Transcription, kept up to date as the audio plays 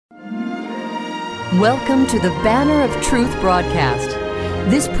Welcome to the Banner of Truth broadcast.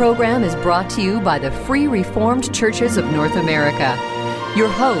 This program is brought to you by the Free Reformed Churches of North America. Your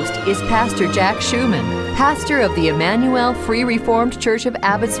host is Pastor Jack Schumann, pastor of the Emmanuel Free Reformed Church of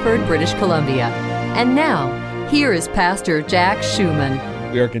Abbotsford, British Columbia. And now, here is Pastor Jack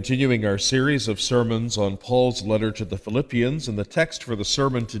Schumann. We are continuing our series of sermons on Paul's letter to the Philippians, and the text for the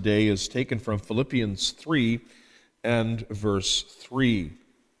sermon today is taken from Philippians 3 and verse 3.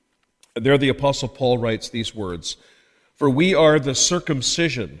 There the Apostle Paul writes these words, "For we are the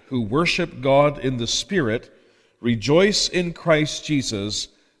circumcision who worship God in the Spirit, rejoice in Christ Jesus,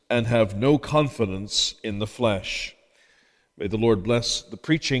 and have no confidence in the flesh." May the Lord bless the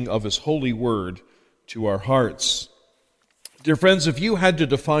preaching of His holy word to our hearts. Dear friends, if you had to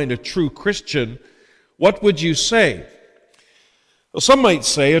define a true Christian, what would you say? Well, some might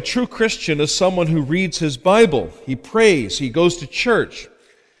say a true Christian is someone who reads his Bible, he prays, he goes to church,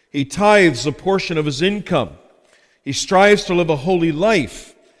 he tithes a portion of his income, he strives to live a holy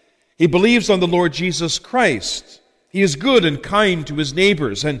life, he believes on the Lord Jesus Christ, he is good and kind to his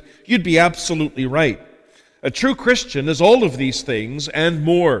neighbors, and you'd be absolutely right. A true Christian is all of these things and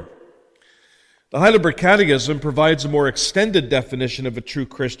more. The Heidelberg Catechism provides a more extended definition of a true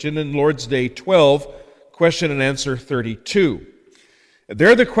Christian in Lord's Day 12, question and answer 32.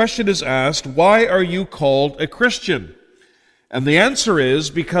 There the question is asked, why are you called a Christian? And the answer is,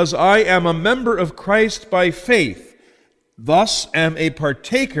 because I am a member of Christ by faith, thus am a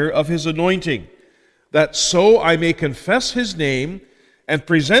partaker of His anointing, that so I may confess His name and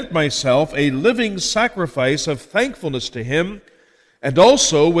present myself a living sacrifice of thankfulness to Him, and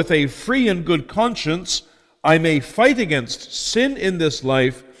also with a free and good conscience I may fight against sin in this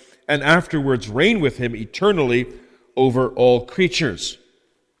life and afterwards reign with Him eternally over all creatures.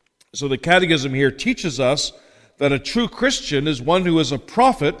 So the Catechism here teaches us that a true Christian is one who is a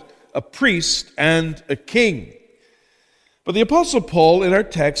prophet, a priest, and a king. But the Apostle Paul in our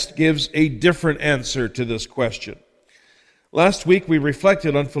text gives a different answer to this question. Last week we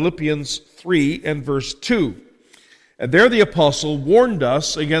reflected on Philippians 3 and verse 2. And there the Apostle warned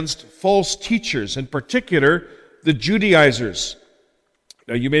us against false teachers, in particular the Judaizers.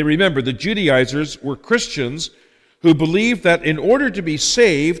 Now you may remember the Judaizers were Christians who believed that in order to be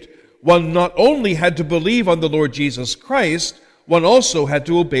saved, one not only had to believe on the Lord Jesus Christ, one also had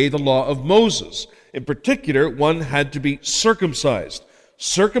to obey the law of Moses. In particular, one had to be circumcised.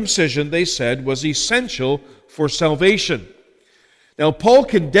 Circumcision, they said, was essential for salvation. Now, Paul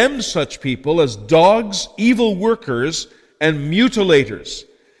condemned such people as dogs, evil workers, and mutilators.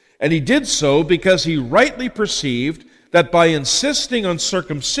 And he did so because he rightly perceived that by insisting on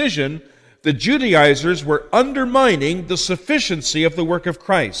circumcision, the Judaizers were undermining the sufficiency of the work of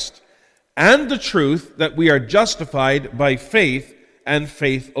Christ and the truth that we are justified by faith and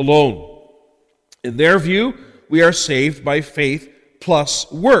faith alone. In their view, we are saved by faith plus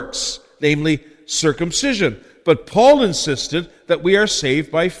works, namely circumcision. But Paul insisted that we are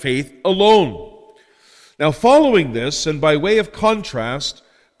saved by faith alone. Now, following this, and by way of contrast,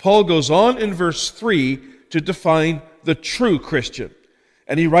 Paul goes on in verse 3 to define the true Christian.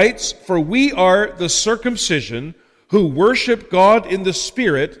 And he writes, "For we are the circumcision who worship God in the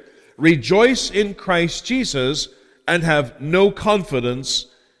Spirit, rejoice in Christ Jesus, and have no confidence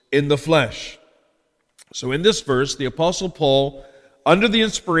in the flesh." So in this verse, the Apostle Paul, under the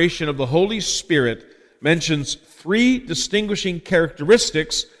inspiration of the Holy Spirit, mentions three distinguishing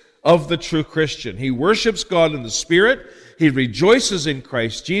characteristics of the true Christian. He worships God in the Spirit, he rejoices in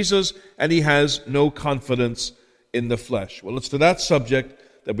Christ Jesus, and he has no confidence in the flesh. Well, it's to that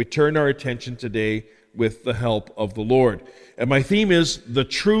subject that we turn our attention today with the help of the Lord. And my theme is the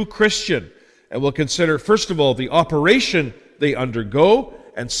true Christian. And we'll consider, first of all, the operation they undergo,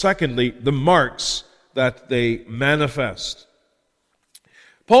 and secondly, the marks that they manifest.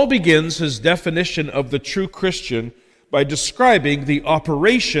 Paul begins his definition of the true Christian by describing the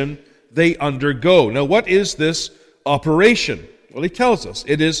operation they undergo. Now, what is this operation? Well, he tells us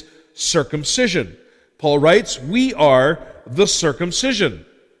it is circumcision. Paul writes, "We are the circumcision."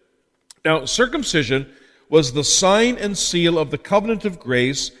 Now, circumcision was the sign and seal of the covenant of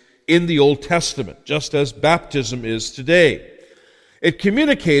grace in the Old Testament, just as baptism is today. It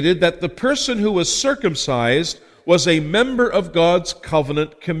communicated that the person who was circumcised was a member of God's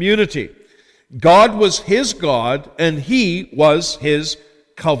covenant community. God was his God, and he was his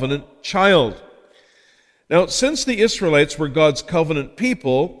covenant child. Now, since the Israelites were God's covenant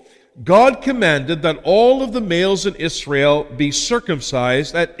people, God commanded that all of the males in Israel be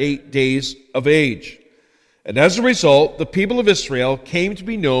circumcised at 8 days of age. And as a result, the people of Israel came to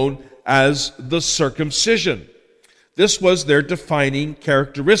be known as the circumcision. This was their defining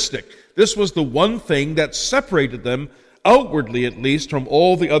characteristic. This was the one thing that separated them, outwardly at least, from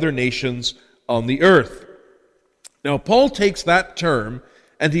all the other nations on the earth. Now, Paul takes that term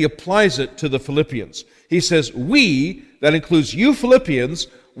and he applies it to the Philippians. He says, we, that includes you Philippians,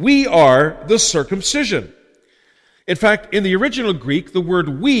 we are the circumcision. In fact, in the original Greek, the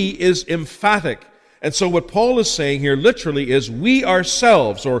word we is emphatic. And so what Paul is saying here literally is we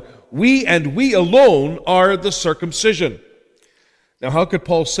ourselves, or we and we alone are the circumcision. Now, how could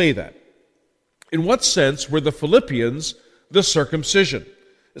Paul say that? In what sense were the Philippians the circumcision?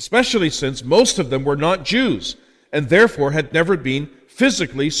 Especially since most of them were not Jews and therefore had never been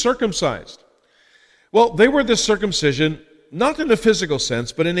physically circumcised. Well, they were the circumcision not in a physical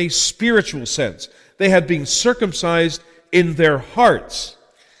sense, but in a spiritual sense. They had been circumcised in their hearts.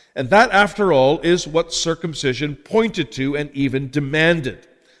 And that, after all, is what circumcision pointed to and even demanded.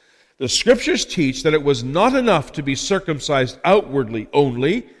 The Scriptures teach that it was not enough to be circumcised outwardly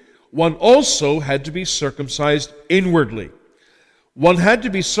only. One also had to be circumcised inwardly. One had to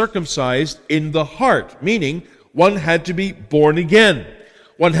be circumcised in the heart, meaning one had to be born again.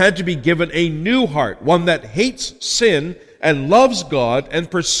 One had to be given a new heart, one that hates sin and loves God and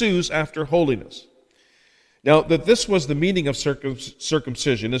pursues after holiness. Now, that this was the meaning of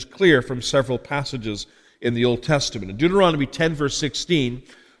circumcision is clear from several passages in the Old Testament. In Deuteronomy 10, verse 16,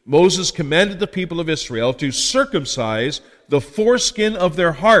 Moses commanded the people of Israel to circumcise the foreskin of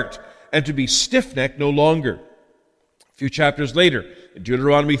their heart and to be stiff-necked no longer. A few chapters later, in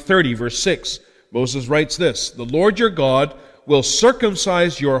Deuteronomy 30, verse 6, Moses writes this, "The Lord your God will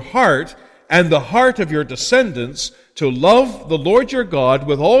circumcise your heart and the heart of your descendants to love the Lord your God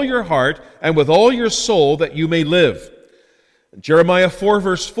with all your heart and with all your soul that you may live." And Jeremiah 4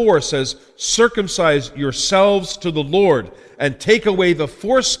 verse 4 says, "Circumcise yourselves to the Lord and take away the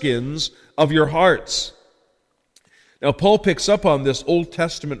foreskins of your hearts." Now Paul picks up on this Old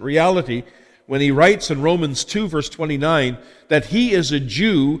Testament reality when he writes in Romans 2 verse 29 that he is a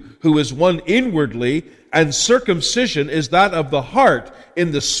Jew who is one inwardly, and circumcision is that of the heart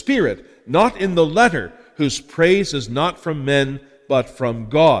in the spirit, not in the letter, whose praise is not from men, but from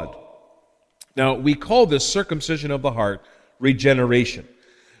God. Now, we call this circumcision of the heart regeneration.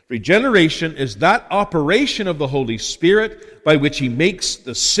 Regeneration is that operation of the Holy Spirit by which He makes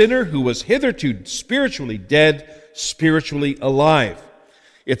the sinner who was hitherto spiritually dead, spiritually alive.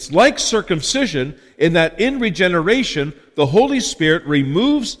 It's like circumcision in that in regeneration, the Holy Spirit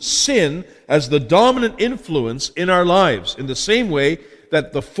removes sin as the dominant influence in our lives, in the same way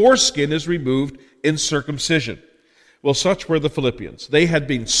that the foreskin is removed in circumcision. Well, such were the Philippians. They had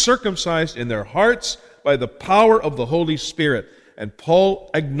been circumcised in their hearts by the power of the Holy Spirit. And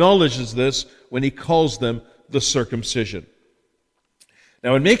Paul acknowledges this when he calls them the circumcision.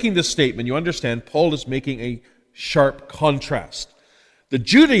 Now, in making this statement, you understand Paul is making a sharp contrast. The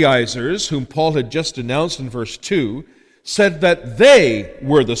Judaizers, whom Paul had just denounced in verse 2, said that they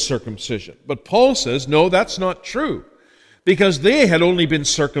were the circumcision. But Paul says, no, that's not true, because they had only been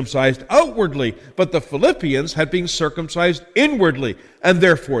circumcised outwardly, but the Philippians had been circumcised inwardly, and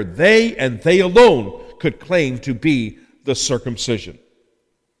therefore they and they alone could claim to be the circumcision.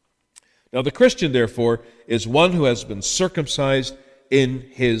 Now the Christian, therefore, is one who has been circumcised in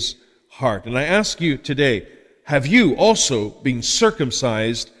his heart. And I ask you today, have you also been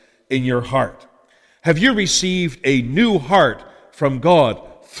circumcised in your heart? Have you received a new heart from God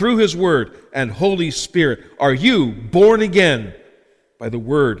through His Word and Holy Spirit? Are you born again by the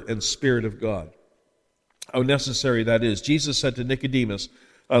Word and Spirit of God? How necessary that is. Jesus said to Nicodemus,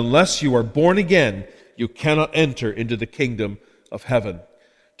 "Unless you are born again, you cannot enter into the kingdom of heaven."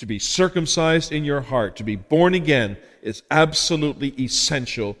 To be circumcised in your heart, to be born again, is absolutely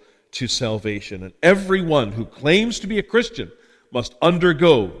essential to salvation. And everyone who claims to be a Christian must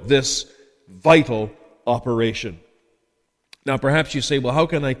undergo this vital operation. Now, perhaps you say, well, how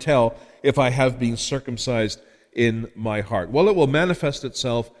can I tell if I have been circumcised in my heart? Well, it will manifest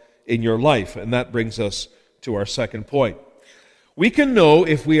itself in your life, and that brings us to our second point. We can know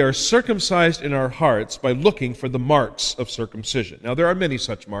if we are circumcised in our hearts by looking for the marks of circumcision. Now, there are many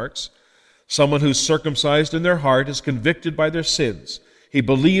such marks. Someone who's circumcised in their heart is convicted by their sins. He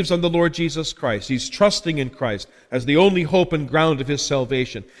believes on the Lord Jesus Christ. He's trusting in Christ as the only hope and ground of his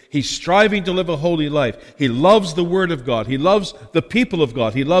salvation. He's striving to live a holy life. He loves the Word of God. He loves the people of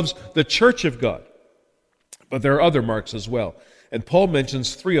God. He loves the church of God. But there are other marks as well. And Paul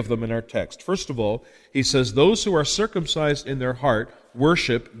mentions three of them in our text. First of all, he says, those who are circumcised in their heart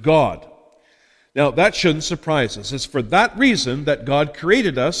worship God. Now, that shouldn't surprise us. It's for that reason that God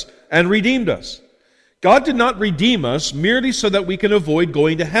created us and redeemed us. God did not redeem us merely so that we can avoid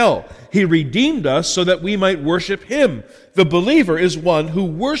going to hell. He redeemed us so that we might worship Him. The believer is one who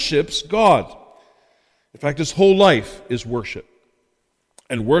worships God. In fact, his whole life is worship.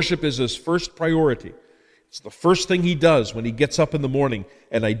 And worship is his first priority. It's the first thing he does when he gets up in the morning,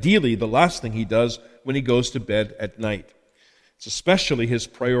 and ideally the last thing he does when he goes to bed at night. It's especially his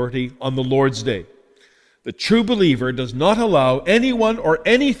priority on the Lord's Day. The true believer does not allow anyone or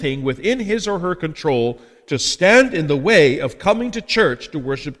anything within his or her control to stand in the way of coming to church to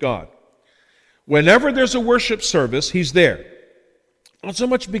worship God. Whenever there's a worship service, he's there. Not so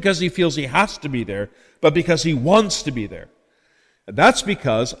much because he feels he has to be there, but because he wants to be there. And that's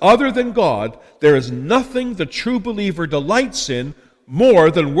because, other than God, there is nothing the true believer delights in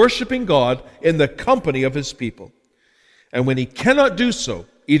more than worshiping God in the company of His people. And when he cannot do so,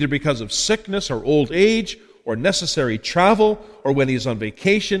 either because of sickness or old age or necessary travel, or when he's on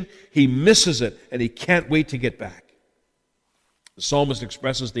vacation, he misses it and he can't wait to get back. The psalmist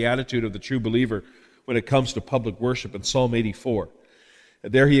expresses the attitude of the true believer when it comes to public worship in Psalm 84.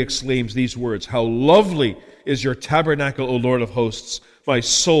 And there he exclaims these words, "How lovely is your tabernacle, O Lord of hosts! My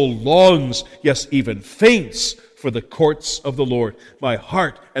soul longs, yes, even faints, for the courts of the Lord. My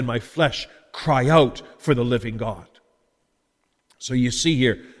heart and my flesh cry out for the living God." So you see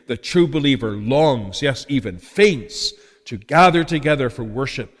here, the true believer longs, yes, even faints, to gather together for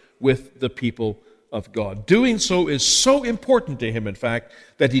worship with the people of God. Doing so is so important to him, in fact,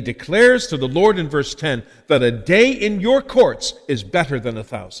 that he declares to the Lord in verse 10 that a day in your courts is better than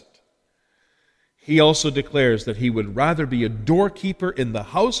 1,000. He also declares that he would rather be a doorkeeper in the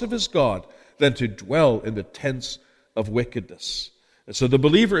house of his God than to dwell in the tents of wickedness. And so the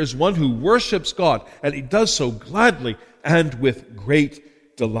believer is one who worships God, and he does so gladly and with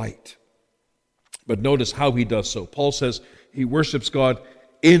great delight. But notice how he does so. Paul says he worships God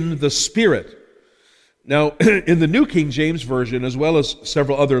in the Spirit. Now, in the New King James Version, as well as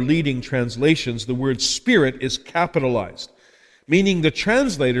several other leading translations, the word Spirit is capitalized, meaning the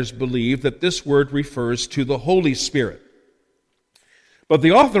translators believe that this word refers to the Holy Spirit. But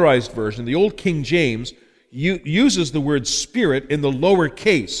the Authorized Version, the Old King James, uses the word Spirit in the lower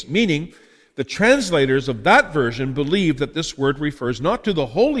case, meaning the translators of that version believe that this word refers not to the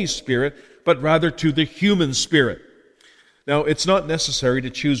Holy Spirit, but rather to the human spirit. Now, it's not necessary to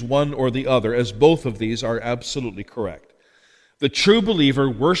choose one or the other, as both of these are absolutely correct. The true believer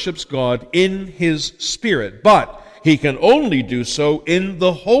worships God in his spirit, but he can only do so in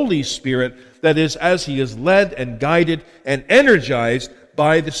the Holy Spirit, that is, as he is led and guided and energized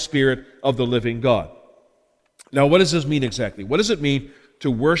by the Spirit of the living God. Now, what does this mean exactly? What does it mean to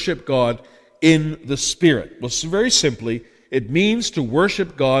worship God in the Spirit? Well, very simply, it means to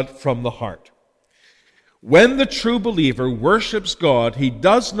worship God from the heart. When the true believer worships God, he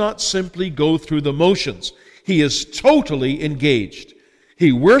does not simply go through the motions. He is totally engaged.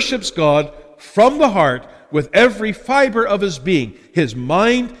 He worships God from the heart with every fiber of his being. His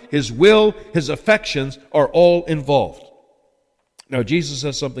mind, his will, his affections are all involved. Now, Jesus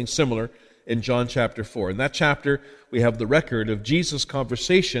says something similar in John chapter 4. In that chapter, we have the record of Jesus'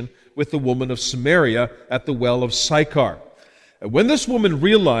 conversation with the woman of Samaria at the well of Sychar. And when this woman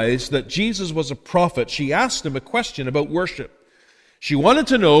realized that Jesus was a prophet, she asked him a question about worship. She wanted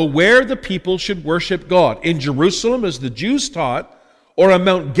to know where the people should worship God, in Jerusalem as the Jews taught, or on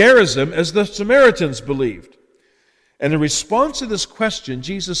Mount Gerizim as the Samaritans believed. And in response to this question,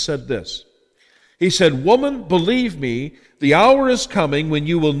 Jesus said this. He said, "Woman, believe me, the hour is coming when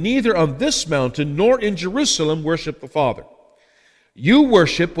you will neither on this mountain nor in Jerusalem worship the Father. You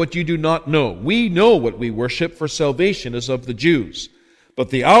worship what you do not know. We know what we worship, for salvation is of the Jews. But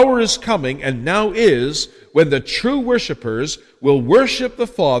the hour is coming, and now is, when the true worshipers will worship the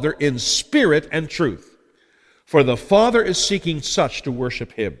Father in spirit and truth. For the Father is seeking such to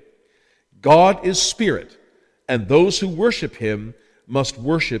worship Him. God is spirit, and those who worship Him must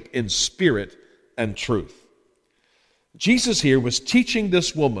worship in spirit and truth." Jesus here was teaching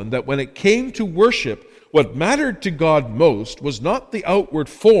this woman that when it came to worship, what mattered to God most was not the outward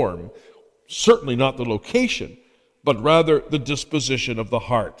form, certainly not the location, but rather the disposition of the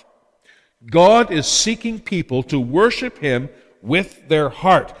heart. God is seeking people to worship Him with their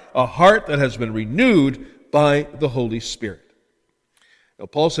heart, a heart that has been renewed by the Holy Spirit. Now,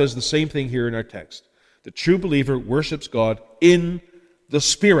 Paul says the same thing here in our text. The true believer worships God in the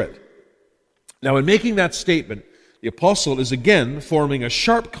Spirit. Now, in making that statement, the apostle is again forming a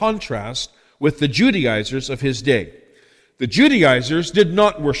sharp contrast with the Judaizers of his day. The Judaizers did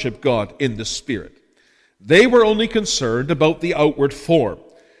not worship God in the Spirit. They were only concerned about the outward form.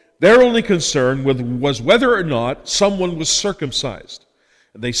 Their only concern was whether or not someone was circumcised.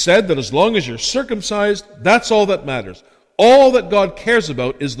 And they said that as long as you're circumcised, that's all that matters. All that God cares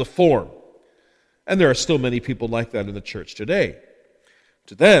about is the form. And there are still many people like that in the church today.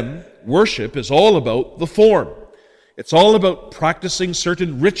 To them, worship is all about the form. It's all about practicing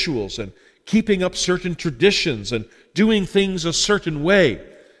certain rituals and keeping up certain traditions and doing things a certain way.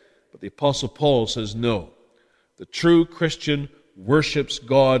 But the Apostle Paul says, no. The true Christian worships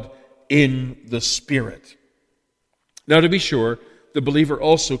God in the Spirit. Now, to be sure, the believer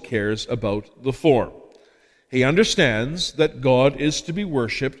also cares about the form. He understands that God is to be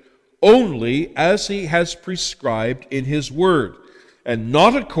worshipped only as He has prescribed in His Word, and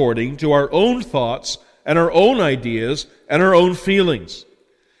not according to our own thoughts and our own ideas and our own feelings.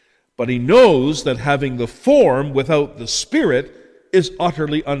 But he knows that having the form without the Spirit is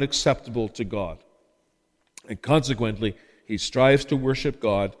utterly unacceptable to God. And consequently, he strives to worship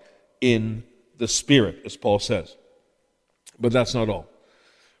God in the Spirit, as Paul says. But that's not all.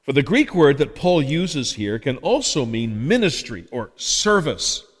 For the Greek word that Paul uses here can also mean ministry or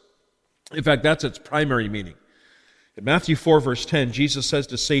service. In fact, that's its primary meaning. In Matthew 4, verse 10, Jesus says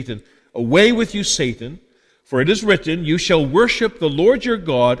to Satan, "Away with you, Satan, for it is written, you shall worship the Lord your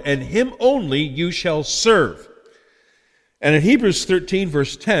God, and Him only you shall serve." And in Hebrews 13,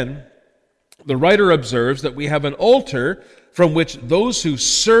 verse 10, the writer observes that we have an altar from which those who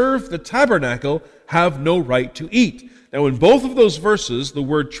serve the tabernacle have no right to eat. Now, in both of those verses, the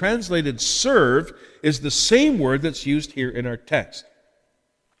word translated serve is the same word that's used here in our text.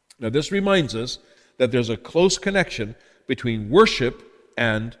 Now, this reminds us that there's a close connection between worship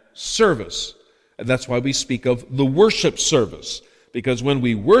and service. And that's why we speak of the worship service. Because when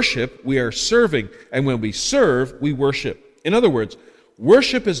we worship, we are serving. And when we serve, we worship. In other words,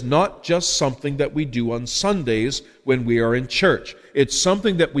 worship is not just something that we do on Sundays when we are in church. It's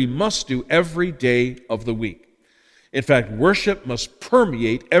something that we must do every day of the week. In fact, worship must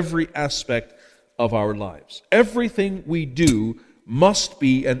permeate every aspect of our lives. Everything we do must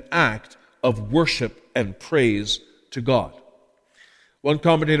be an act of worship and praise to God. One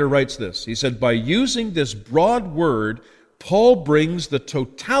commentator writes this. He said, by using this broad word, Paul brings the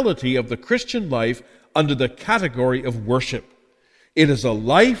totality of the Christian life under the category of worship. It is a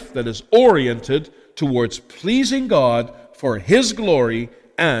life that is oriented towards pleasing God for His glory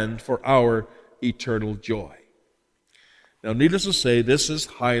and for our eternal joy. Now, needless to say, this is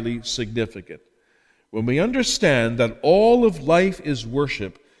highly significant. When we understand that all of life is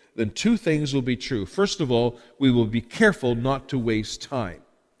worship, then two things will be true. First of all, we will be careful not to waste time.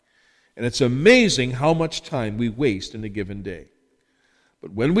 And it's amazing how much time we waste in a given day.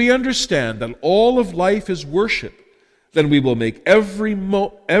 But when we understand that all of life is worship, then we will make every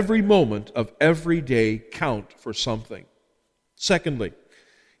moment of every day count for something. Secondly,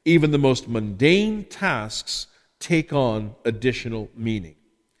 even the most mundane tasks take on additional meaning.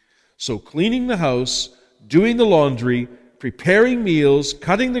 So cleaning the house, doing the laundry, preparing meals,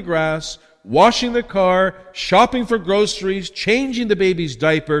 cutting the grass, washing the car, shopping for groceries, changing the baby's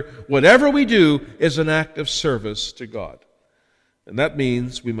diaper, whatever we do is an act of service to God. And that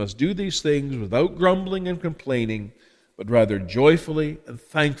means we must do these things without grumbling and complaining, but rather joyfully and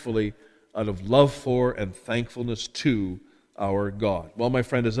thankfully out of love for and thankfulness to our God. Well, my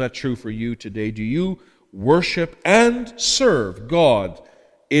friend, is that true for you today? Do you worship and serve God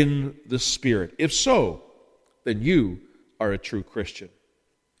in the Spirit? If so, then you are a true Christian.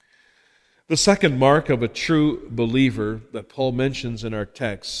 The second mark of a true believer that Paul mentions in our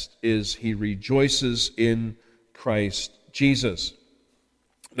text is he rejoices in Christ Jesus.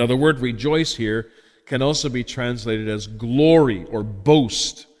 Now, the word rejoice here can also be translated as glory or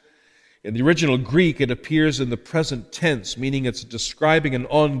boast. In the original Greek, it appears in the present tense, meaning it's describing an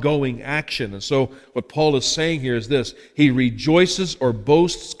ongoing action. And so what Paul is saying here is this: he rejoices or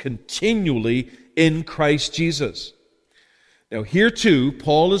boasts continually in Christ Jesus. Now, here too,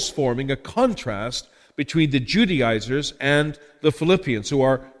 Paul is forming a contrast between the Judaizers and the Philippians, who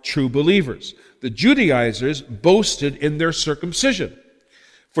are true believers. The Judaizers boasted in their circumcision.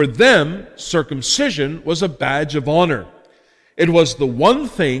 For them, circumcision was a badge of honor. It was the one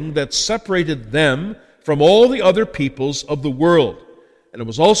thing that separated them from all the other peoples of the world. And it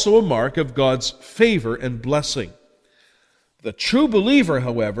was also a mark of God's favor and blessing. The true believer,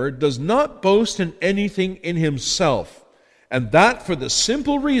 however, does not boast in anything in himself. And that for the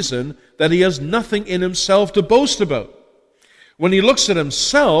simple reason that he has nothing in himself to boast about. When he looks at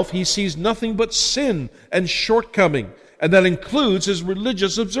himself, he sees nothing but sin and shortcoming, and that includes his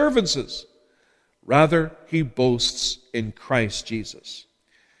religious observances. Rather, he boasts in Christ Jesus.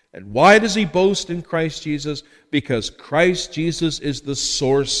 And why does he boast in Christ Jesus? Because Christ Jesus is the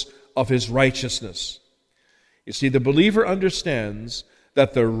source of his righteousness. You see, the believer understands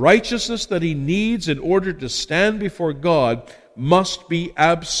that the righteousness that he needs in order to stand before God must be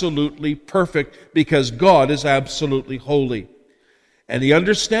absolutely perfect, because God is absolutely holy. And he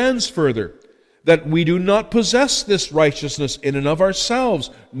understands further that we do not possess this righteousness in and of ourselves,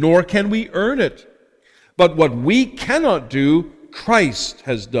 nor can we earn it. But what we cannot do, Christ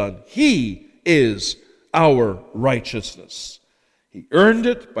has done. He is our righteousness. He earned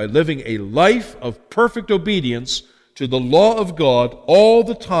it by living a life of perfect obedience to the law of God all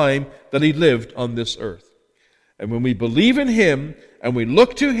the time that he lived on this earth. And when we believe in him and we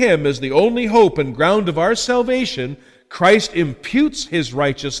look to him as the only hope and ground of our salvation, Christ imputes his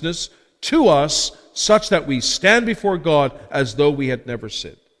righteousness to us such that we stand before God as though we had never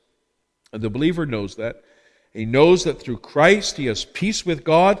sinned. And the believer knows that. He knows that through Christ he has peace with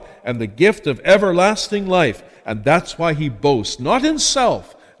God and the gift of everlasting life. And that's why he boasts, not in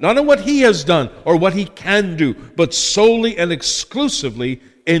self, not in what he has done or what he can do, but solely and exclusively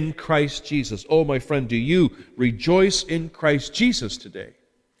in Christ Jesus. Oh, my friend, do you rejoice in Christ Jesus today?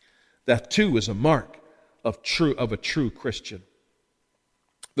 That too is a mark of a true Christian.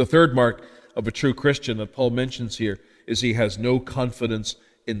 The third mark of a true Christian that Paul mentions here is he has no confidence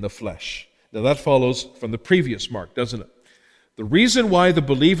in the flesh. Now that follows from the previous mark, doesn't it? The reason why the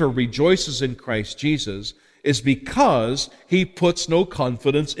believer rejoices in Christ Jesus is because he puts no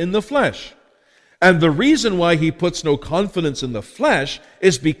confidence in the flesh. And the reason why he puts no confidence in the flesh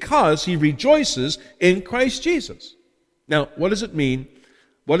is because he rejoices in Christ Jesus. Now, what does it mean?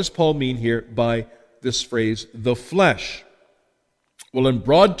 What does Paul mean here by this phrase, the flesh? Well, in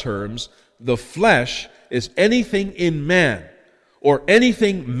broad terms, the flesh is anything in man, or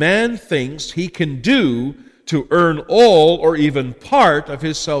anything man thinks he can do to earn all or even part of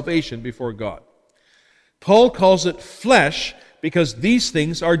his salvation before God. Paul calls it flesh because these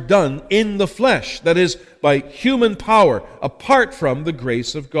things are done in the flesh, that is, by human power, apart from the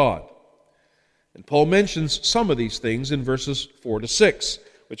grace of God. And Paul mentions some of these things in verses 4 to 6,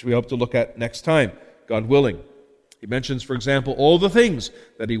 which we hope to look at next time, God willing. He mentions, for example, all the things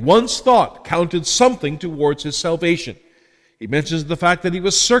that he once thought counted something towards his salvation. He mentions the fact that he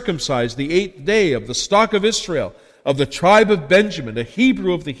was circumcised the 8th day of the stock of Israel, of the tribe of Benjamin, a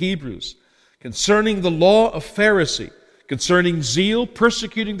Hebrew of the Hebrews, concerning the law of Pharisee, concerning zeal,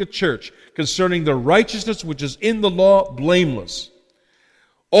 persecuting the church, concerning the righteousness which is in the law, blameless.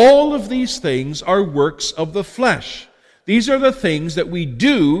 All of these things are works of the flesh. These are the things that we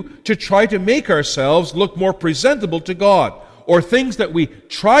do to try to make ourselves look more presentable to God, or things that we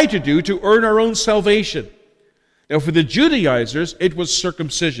try to do to earn our own salvation. Now, for the Judaizers, it was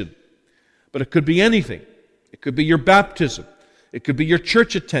circumcision. But it could be anything. It could be your baptism. It could be your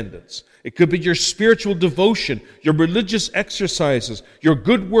church attendance. It could be your spiritual devotion, your religious exercises, your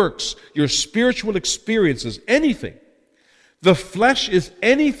good works, your spiritual experiences, anything. The flesh is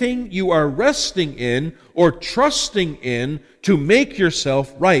anything you are resting in or trusting in to make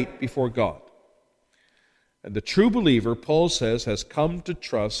yourself right before God. And the true believer, Paul says, has come to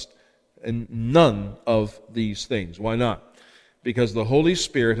trust in none of these things. Why not? Because the Holy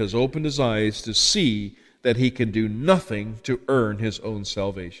Spirit has opened his eyes to see that he can do nothing to earn his own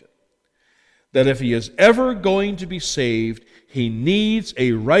salvation. That if he is ever going to be saved, he needs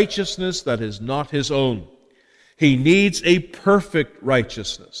a righteousness that is not his own. He needs a perfect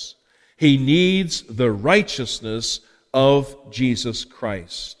righteousness. He needs the righteousness of Jesus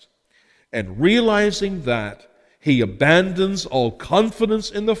Christ. And realizing that, he abandons all confidence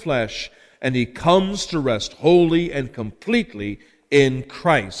in the flesh, and he comes to rest wholly and completely in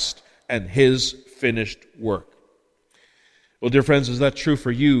Christ and his finished work. Well, dear friends, is that true for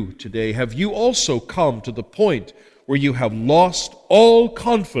you today? Have you also come to the point where you have lost all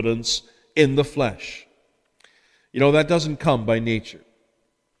confidence in the flesh? You know, that doesn't come by nature.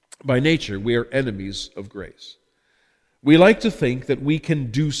 By nature, we are enemies of grace. We like to think that we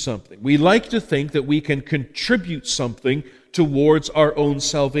can do something. We like to think that we can contribute something towards our own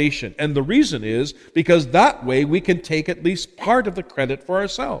salvation. And the reason is because that way we can take at least part of the credit for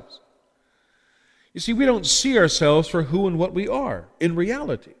ourselves. You see, we don't see ourselves for who and what we are in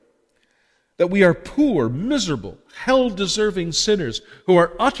reality. That we are poor, miserable, hell-deserving sinners who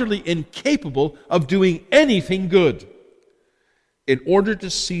are utterly incapable of doing anything good. In order to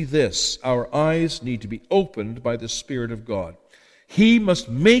see this, our eyes need to be opened by the Spirit of God. He must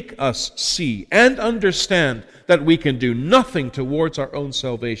make us see and understand that we can do nothing towards our own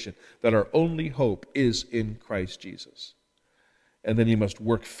salvation, that our only hope is in Christ Jesus. And then he must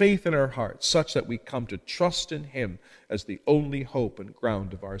work faith in our hearts such that we come to trust in him as the only hope and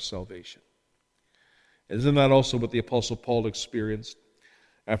ground of our salvation. Isn't that also what the Apostle Paul experienced?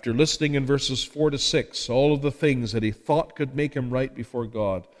 After listing in verses 4 to 6 all of the things that he thought could make him right before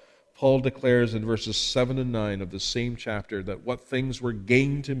God, Paul declares in verses 7 and 9 of the same chapter that what things were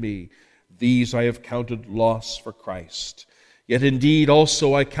gain to me, these I have counted loss for Christ. Yet indeed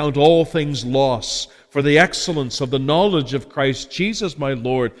also I count all things loss for the excellence of the knowledge of Christ Jesus my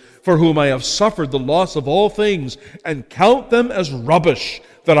Lord, for whom I have suffered the loss of all things, and count them as rubbish,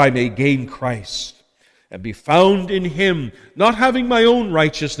 that I may gain Christ, and be found in him, not having my own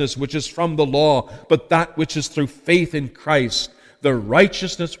righteousness which is from the law, but that which is through faith in Christ, the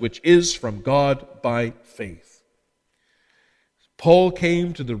righteousness which is from God by faith. Paul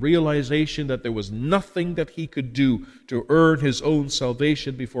came to the realization that there was nothing that he could do to earn his own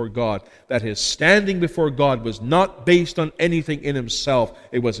salvation before God, that his standing before God was not based on anything in himself.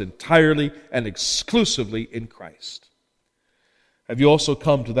 It was entirely and exclusively in Christ. Have you also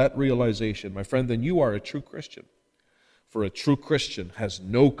come to that realization, my friend? Then you are a true Christian. For a true Christian has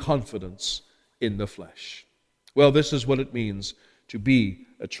no confidence in the flesh. Well, this is what it means to be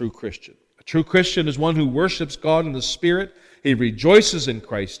a true Christian. A true Christian is one who worships God in the Spirit. He rejoices in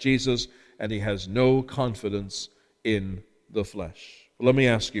Christ Jesus, and he has no confidence in the flesh. Well, let me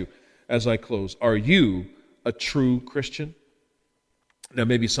ask you, as I close, are you a true Christian? Now,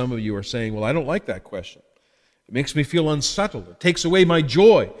 maybe some of you are saying, well, I don't like that question. It makes me feel unsettled. It takes away my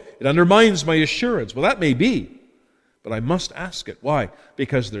joy. It undermines my assurance. Well, that may be, but I must ask it. Why?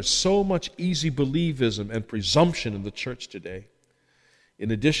 Because there's so much easy believism and presumption in the church today. In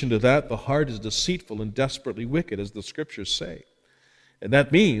addition to that, the heart is deceitful and desperately wicked, as the Scriptures say. And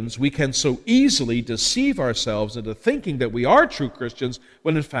that means we can so easily deceive ourselves into thinking that we are true Christians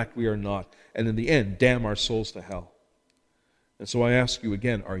when in fact we are not, and in the end damn our souls to hell. And so I ask you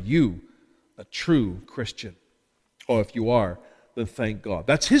again, are you a true Christian? Oh, if you are, then thank God.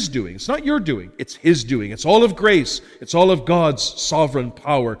 That's His doing. It's not your doing. It's His doing. It's all of grace. It's all of God's sovereign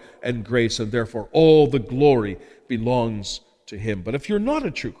power and grace, and therefore all the glory belongs to Him. But if you're not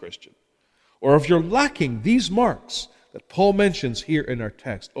a true Christian, or if you're lacking these marks that Paul mentions here in our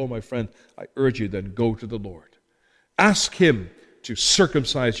text, oh, my friend, I urge you then, go to the Lord. Ask Him to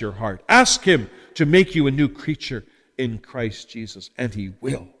circumcise your heart. Ask Him to make you a new creature in Christ Jesus, and He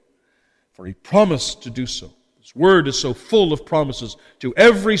will, for He promised to do so. His word is so full of promises. To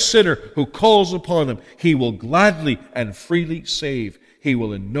every sinner who calls upon Him, He will gladly and freely save. He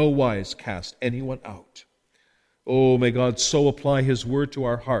will in no wise cast anyone out. Oh, may God so apply His word to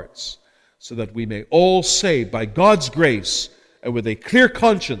our hearts, so that we may all say, by God's grace, and with a clear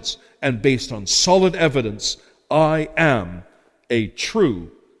conscience, and based on solid evidence, I am a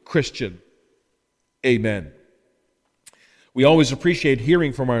true Christian. Amen. We always appreciate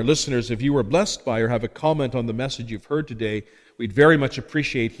hearing from our listeners. If you were blessed by or have a comment on the message you've heard today, we'd very much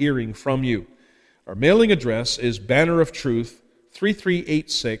appreciate hearing from you. Our mailing address is Banner of Truth,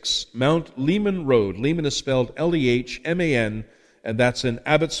 3386 Mount Lehman Road. Lehman is spelled Lehman, and that's in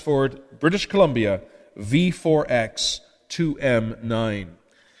Abbotsford, British Columbia, V4X 2M9.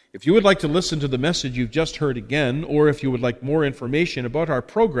 If you would like to listen to the message you've just heard again, or if you would like more information about our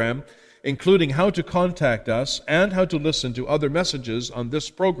program, including how to contact us and how to listen to other messages on this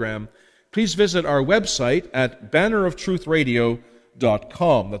program, please visit our website at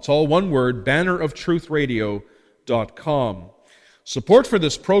banneroftruthradio.com. That's all one word, banneroftruthradio.com. Support for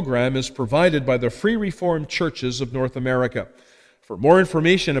this program is provided by the Free Reformed Churches of North America. For more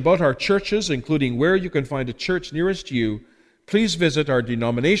information about our churches, including where you can find a church nearest you, please visit our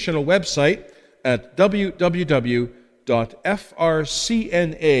denominational website at www.frcna.org.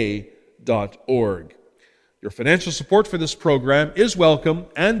 Your financial support for this program is welcome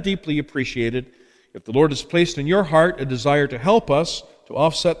and deeply appreciated. If the Lord has placed in your heart a desire to help us to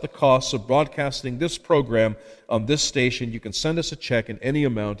offset the costs of broadcasting this program on this station, you can send us a check in any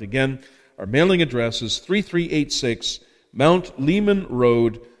amount. Again, our mailing address is 3386 Mount Lehman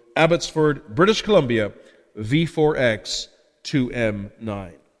Road, Abbotsford, British Columbia, V4X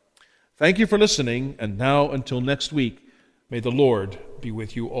 2M9. Thank you for listening, and now until next week, may the Lord be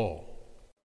with you all.